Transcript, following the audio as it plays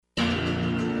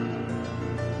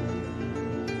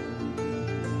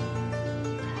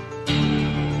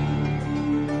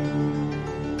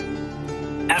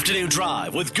Afternoon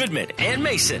Drive with Goodman and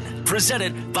Mason,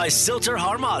 presented by Silter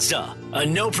Har Mazda. A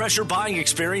no-pressure buying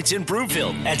experience in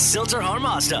Broomfield at Silter Har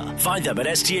Mazda. Find them at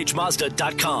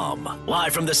sthmazda.com.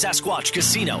 Live from the Sasquatch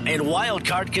Casino and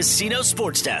Wildcard Casino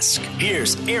Sports Desk,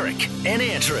 here's Eric and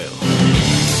Andrew.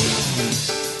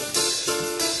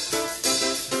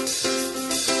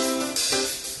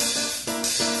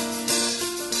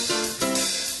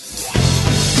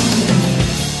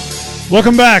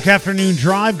 Welcome back. Afternoon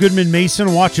Drive. Goodman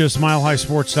Mason. Watch us,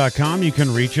 milehighsports.com. You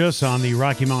can reach us on the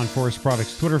Rocky Mountain Forest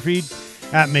Products Twitter feed,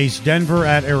 at Mace Denver,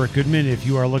 at Eric Goodman. If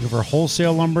you are looking for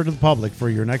wholesale lumber to the public for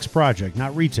your next project,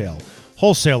 not retail,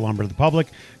 wholesale lumber to the public,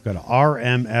 go to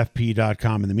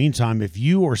rmfp.com. In the meantime, if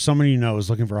you or someone you know is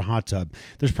looking for a hot tub,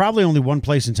 there's probably only one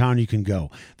place in town you can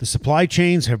go. The supply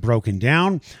chains have broken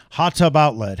down. Hot Tub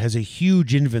Outlet has a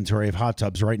huge inventory of hot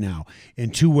tubs right now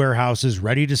in 2 warehouses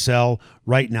ready to sell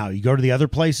right now. You go to the other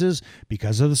places,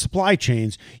 because of the supply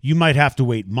chains, you might have to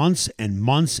wait months and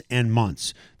months and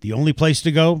months. The only place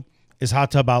to go is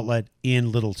Hot Tub Outlet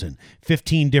in Littleton.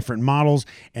 15 different models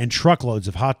and truckloads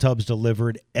of hot tubs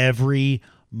delivered every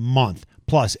month.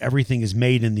 Plus, everything is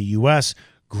made in the U.S.,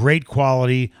 great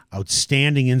quality,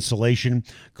 outstanding insulation.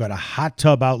 Go to Hot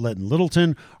Tub Outlet in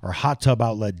Littleton or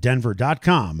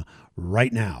HotTubOutletDenver.com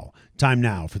right now. Time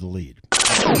now for the lead.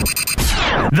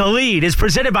 The Lead is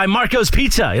presented by Marco's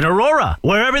Pizza in Aurora,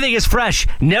 where everything is fresh,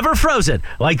 never frozen,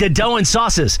 like the dough and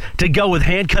sauces, to go with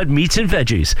hand-cut meats and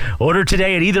veggies. Order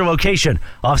today at either location,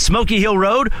 off Smoky Hill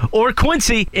Road or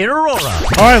Quincy in Aurora.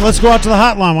 All right, let's go out to the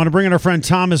hotline. I want to bring in our friend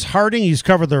Thomas Harding. He's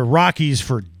covered the Rockies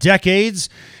for decades.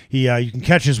 You can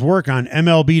catch his work on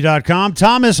MLB.com.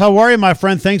 Thomas, how are you, my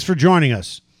friend? Thanks for joining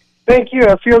us. Thank you.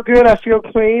 I feel good. I feel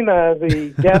clean.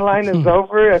 The deadline is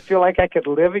over. I feel like I could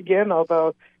live again,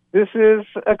 although this is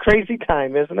a crazy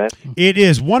time, isn't it? It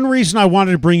is. One reason I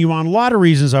wanted to bring you on, a lot of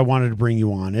reasons I wanted to bring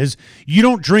you on, is you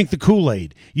don't drink the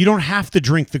Kool-Aid. You don't have to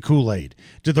drink the Kool-Aid.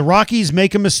 Did the Rockies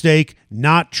make a mistake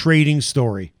not trading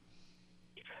Story?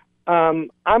 I'm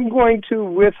going to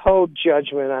withhold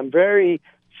judgment. I'm very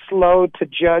slow to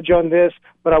judge on this,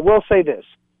 but I will say this.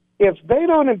 If they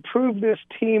don't improve this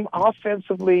team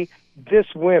offensively this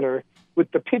winter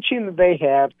with the pitching that they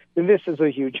have, then this is a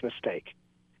huge mistake.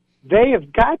 They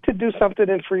have got to do something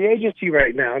in free agency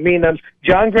right now. I mean,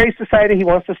 John Gray's decided he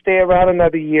wants to stay around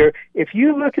another year. If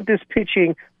you look at this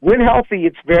pitching, when healthy,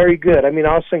 it's very good. I mean,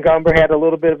 Austin Gomber had a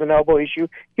little bit of an elbow issue.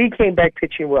 He came back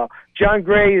pitching well. John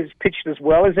Gray has pitched as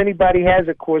well as anybody has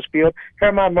at Coors Field.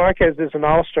 German Marquez is an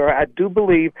all-star. I do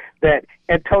believe that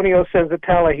Antonio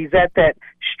Senzatella, he's at that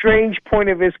strange point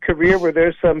of his career where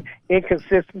there's some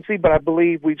inconsistency, but I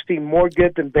believe we've seen more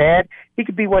good than bad. He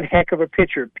could be one heck of a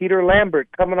pitcher. Peter Lambert,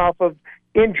 coming off of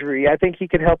injury, I think he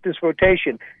could help this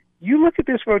rotation. You look at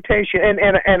this rotation, and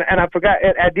I forgot,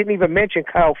 I didn't even mention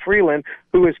Kyle Freeland,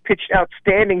 who has pitched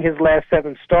outstanding his last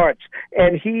 7 starts,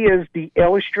 and he is the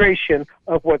illustration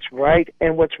of what's right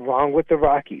and what's wrong with the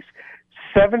Rockies.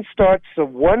 7 starts, a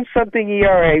 1-something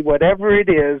ERA, whatever it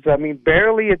is. I mean,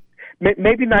 barely,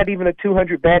 maybe not even a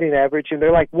 200 batting average, and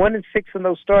they're like 1-6 in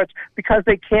those starts because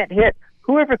they can't hit.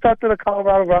 Whoever thought that the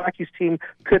Colorado Rockies team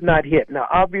could not hit? Now,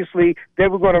 obviously, they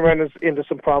were going to run into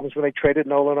some problems when they traded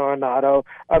Nolan Arenado.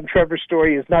 Trevor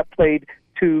Story has not played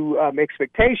to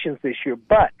expectations this year,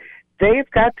 but they've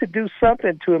got to do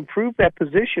something to improve that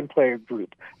position player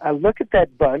group. I look at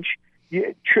that bunch.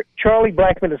 Charlie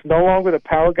Blackmon is no longer the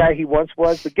power guy he once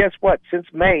was, but guess what?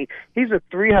 Since May, he's a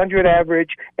 300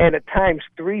 average and at times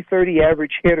 330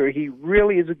 average hitter. He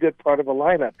really is a good part of a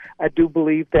lineup. I do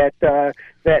believe that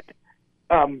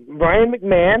Ryan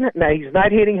McMahon, now he's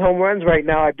not hitting home runs right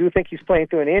now. I do think he's playing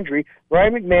through an injury.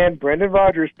 Ryan McMahon, Brendan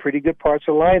Rodgers, pretty good parts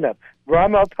of the lineup.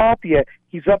 Ramel Tapia,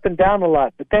 he's up and down a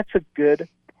lot, but that's a good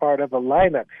part of a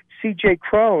lineup. C.J.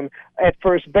 Cron at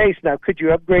first base. Now, could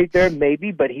you upgrade there?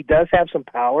 Maybe, but he does have some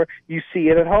power. You see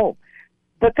it at home.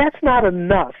 But that's not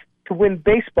enough to win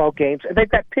baseball games, and they've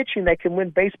got pitching that can win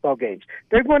baseball games.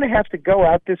 They're going to have to go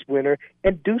out this winter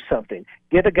and do something.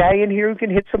 Get a guy in here who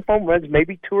can hit some home runs,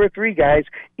 maybe 2 or 3 guys,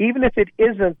 even if it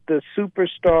isn't the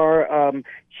superstar,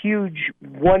 huge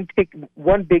one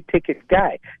big ticket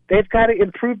guy. They've got to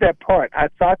improve that part. I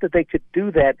thought that they could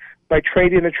do that by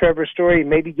trading a Trevor Story and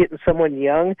maybe getting someone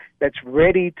young that's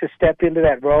ready to step into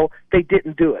that role. They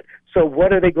didn't do it. So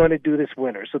what are they going to do this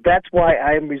winter? So that's why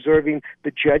I am reserving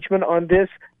the judgment on this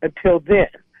until then.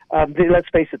 Let's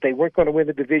face it, they weren't going to win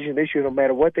the division this year no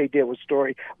matter what they did with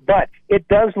Story. But it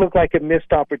does look like a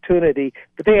missed opportunity,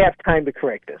 but they have time to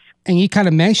correct this. And you kind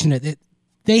of mentioned it.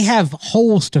 they have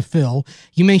holes to fill.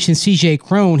 You mentioned C.J.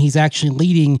 Cron. He's actually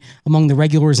leading among the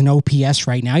regulars in OPS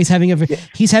right now. He's having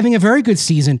a very good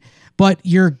season. But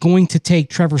you're going to take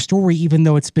Trevor Story, even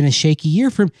though it's been a shaky year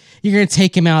for him. You're going to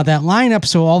take him out of that lineup.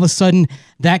 So all of a sudden,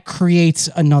 that creates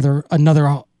another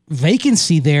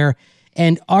vacancy there.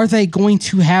 And are they going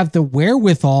to have the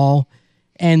wherewithal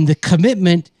and the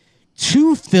commitment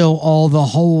to fill all the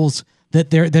holes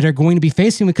that are going to be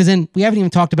facing? Because then we haven't even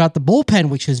talked about the bullpen,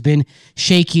 which has been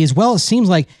shaky as well. It seems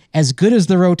like as good as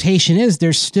the rotation is,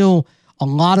 there's still a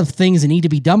lot of things that need to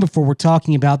be done before we're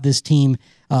talking about this team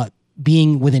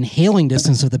being within hailing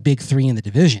distance of the big three in the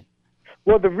division.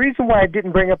 Well, the reason why I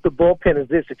didn't bring up the bullpen is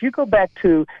this. If you go back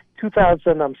to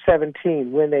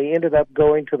 2017, when they ended up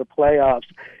going to the playoffs,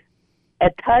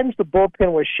 at times the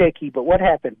bullpen was shaky, but what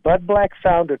happened? Bud Black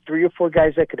found the 3 or 4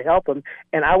 guys that could help him,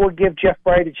 and I will give Jeff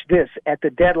Bridich this. At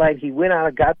the deadline, he went out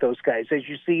and got those guys. As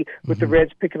you see with the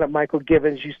Reds picking up Michael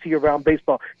Givens, you see around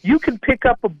baseball. You can pick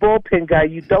up a bullpen guy.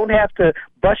 You don't have to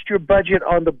bust your budget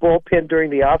on the bullpen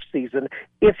during the offseason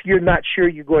if you're not sure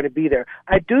you're going to be there.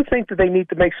 I do think that they need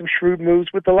to make some shrewd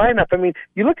moves with the lineup. I mean,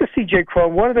 you look at C.J.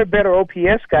 Cron, one of their better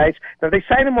OPS guys. Now, they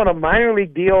signed him on a minor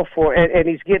league deal and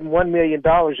he's getting $1 million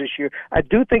this year. I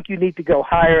do think you need to go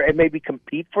higher and maybe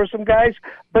compete for some guys,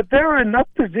 but there are enough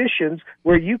positions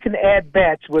where you can add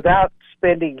bats without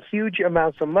spending huge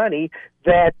amounts of money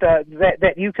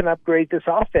that you can upgrade this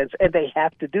offense, and they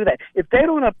have to do that. If they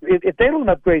don't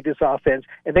upgrade this offense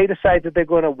and they decide that they're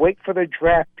going to wait for their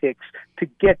draft picks to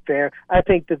get there, I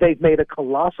think that they've made a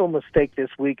colossal mistake this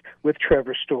week with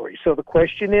Trevor Story. So the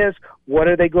question is, what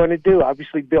are they going to do?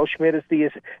 Obviously, Bill Schmidt is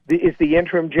the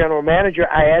interim general manager.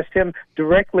 I asked him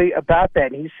directly about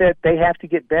that, and he said they have to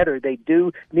get better. They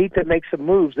do need to make some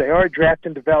moves. They are a draft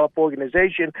and develop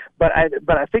organization, but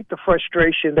I think the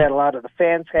frustration that a lot of the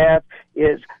fans have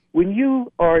is when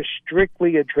you are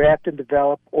strictly a draft and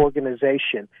develop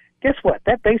organization, guess what?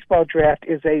 That baseball draft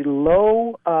is a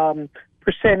low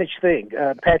percentage thing.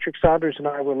 Patrick Saunders and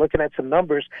I were looking at some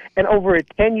numbers, and over a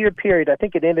 10-year period, I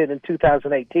think it ended in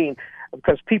 2018,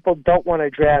 because people don't want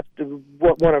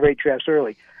to rate drafts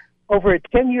early. Over a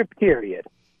 10-year period,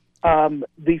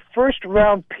 the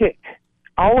first-round pick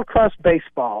all across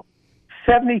baseball,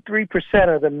 73%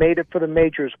 of them made it for the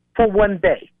majors for one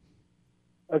day.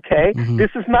 Okay? This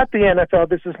is not the NFL.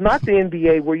 This is not the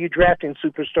NBA where you're drafting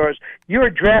superstars. You're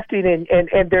drafting,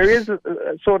 and there is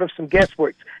sort of some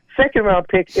guesswork. Second-round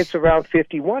pick, it's around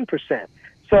 51%.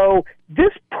 So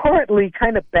this partly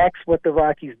kind of backs what the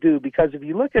Rockies do, because if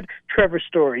you look at Trevor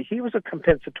Story, he was a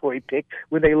compensatory pick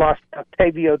when they lost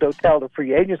Octavio Dotel to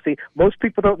free agency. Most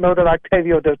people don't know that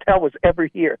Octavio Dotel was ever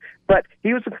here, but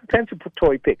he was a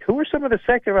compensatory pick. Who were some of the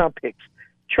second-round picks?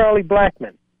 Charlie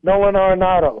Blackmon, Nolan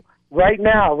Arenado, right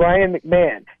now Ryan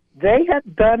McMahon. They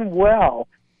have done well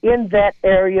in that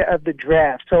area of the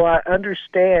draft, so I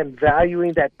understand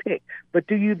valuing that pick. But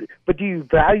do you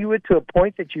value it to a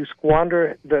point that you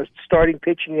squander the starting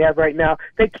pitching you have right now?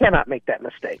 They cannot make that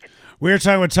mistake. We're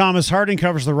talking with Thomas Harding,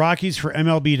 covers the Rockies for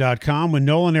MLB.com. When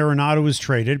Nolan Arenado was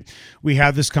traded, we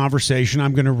had this conversation.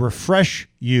 I'm going to refresh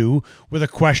you with a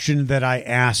question that I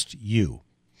asked you,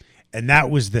 and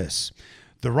that was this.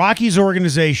 The Rockies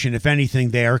organization, if anything,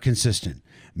 they are consistent.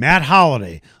 Matt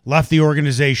Holliday left the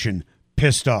organization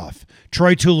pissed off.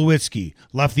 Troy Tulowitzki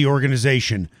left the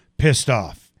organization pissed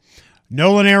off.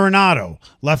 Nolan Arenado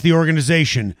left the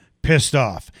organization pissed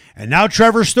off. And now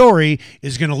Trevor Story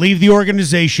is going to leave the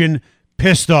organization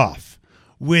pissed off.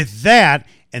 With that,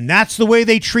 and that's the way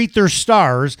they treat their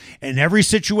stars, and every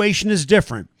situation is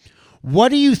different. What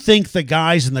do you think the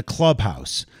guys in the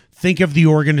clubhouse think of the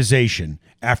organization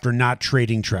after not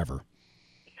trading Trevor?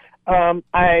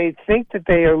 I think that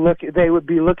they would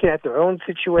be looking at their own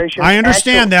situation. I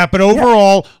understand that, but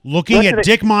overall, looking at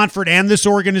Dick Monfort and this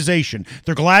organization,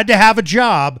 they're glad to have a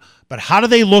job, but how do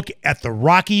they look at the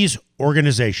Rockies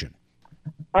organization?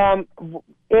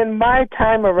 In my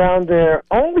time around there,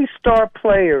 only star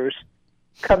players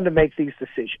come to make these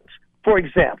decisions. For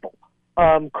example,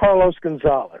 Carlos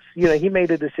Gonzalez, he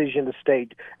made a decision to stay.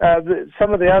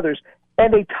 Some of the others,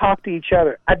 and they talk to each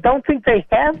other. I don't think they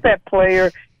have that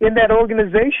player in that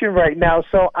organization right now,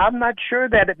 so I'm not sure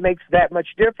that it makes that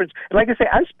much difference. Like I say,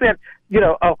 I spent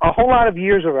a whole lot of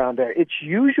years around there. It's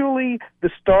usually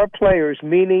the star players,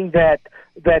 meaning that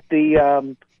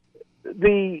the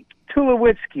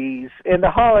Tulowitzkis and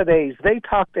the Holidays, they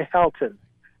talk to Helton.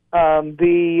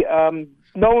 The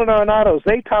Nolan Arenados,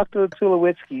 they talk to the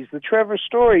Tulowitzkis. The Trevor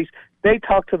Stories, they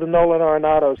talk to the Nolan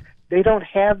Arenados. They don't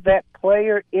have that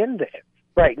player in there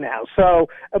right now. So,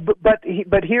 but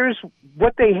here's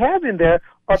what they have in there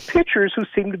are pitchers who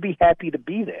seem to be happy to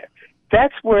be there.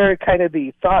 that's where kind of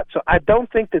the thought. So I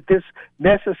don't think that this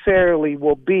necessarily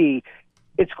will be.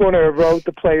 It's going to erode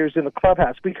the players in the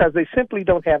clubhouse because they simply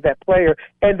don't have that player,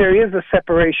 and there is a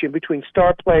separation between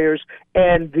star players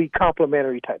and the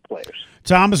complementary type players.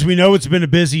 Thomas, we know it's been a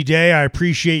busy day. I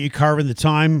appreciate you carving the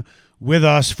time with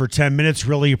us for 10 minutes.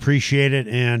 Really appreciate it,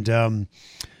 and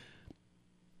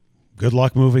good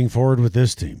luck moving forward with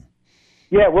this team.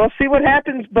 Yeah, we'll see what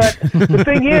happens, but the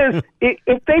thing is,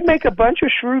 if they make a bunch of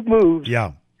shrewd moves,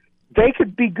 they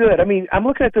could be good. I mean, I'm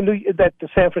looking at the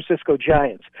San Francisco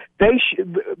Giants.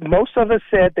 Most of us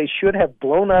said they should have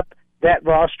blown up that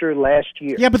roster last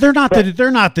year. Yeah, but they're not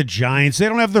the Giants. They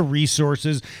don't have the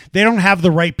resources. They don't have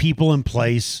the right people in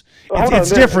place.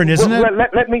 It's different, isn't it?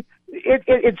 Let me.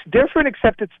 It's different,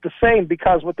 except it's the same,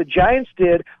 because what the Giants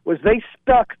did was they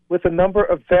stuck with a number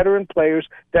of veteran players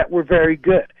that were very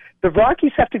good. The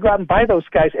Rockies have to go out and buy those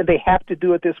guys, and they have to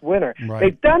do it this winter. Right.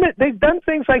 They've done it. They've done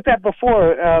things like that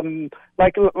before,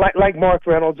 like Mark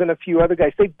Reynolds and a few other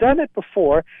guys. They've done it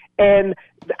before, and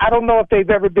I don't know if they've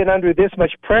ever been under this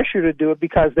much pressure to do it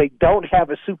because they don't have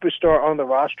a superstar on the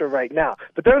roster right now.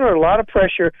 But they're under a lot of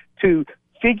pressure to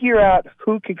figure out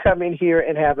who can come in here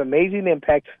and have amazing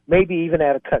impact, maybe even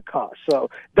at a cut cost. So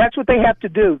that's what they have to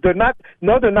do. They're not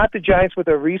the Giants with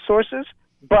their resources,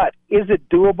 but is it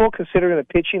doable considering the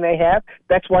pitching they have?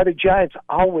 That's why the Giants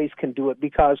always can do it,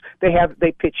 because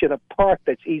they pitch in a park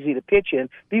that's easy to pitch in.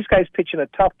 These guys pitch in a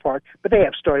tough park, but they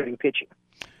have starting pitching.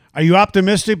 Are you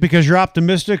optimistic because you're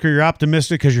optimistic, or you're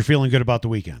optimistic because you're feeling good about the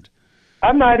weekend?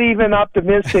 I'm not even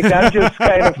optimistic. I'm just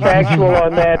kind of factual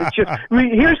on that. It's just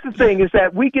here's the thing: is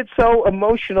that we get so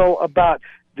emotional about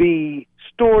the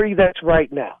story that's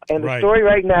right now, and the story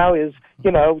right now is,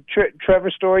 Trevor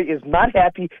Story is not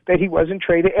happy that he wasn't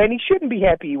traded, and he shouldn't be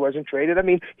happy he wasn't traded. I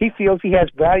mean, he feels he has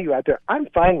value out there. I'm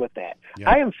fine with that. Yeah.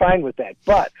 I am fine with that.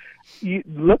 But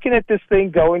looking at this thing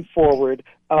going forward,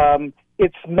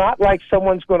 it's not like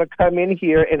someone's going to come in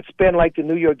here and spend like the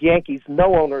New York Yankees.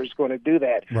 No owner is going to do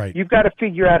that. Right. You've got to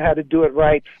figure out how to do it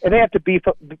right, and they have to beef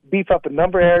up a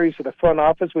number of areas of the front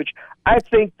office, which I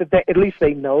think that at least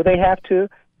they know they have to.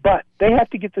 But they have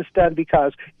to get this done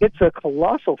because it's a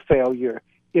colossal failure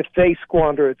if they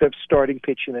squander the starting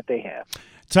pitching that they have.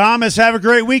 Thomas, have a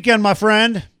great weekend, my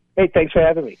friend. Hey, thanks for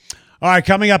having me. All right,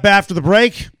 coming up after the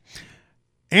break,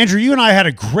 Andrew, you and I had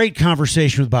a great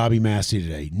conversation with Bobby Massey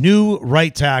today. New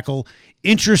right tackle,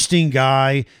 interesting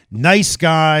guy, nice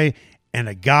guy, and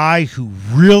a guy who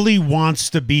really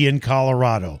wants to be in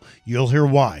Colorado. You'll hear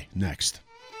why next.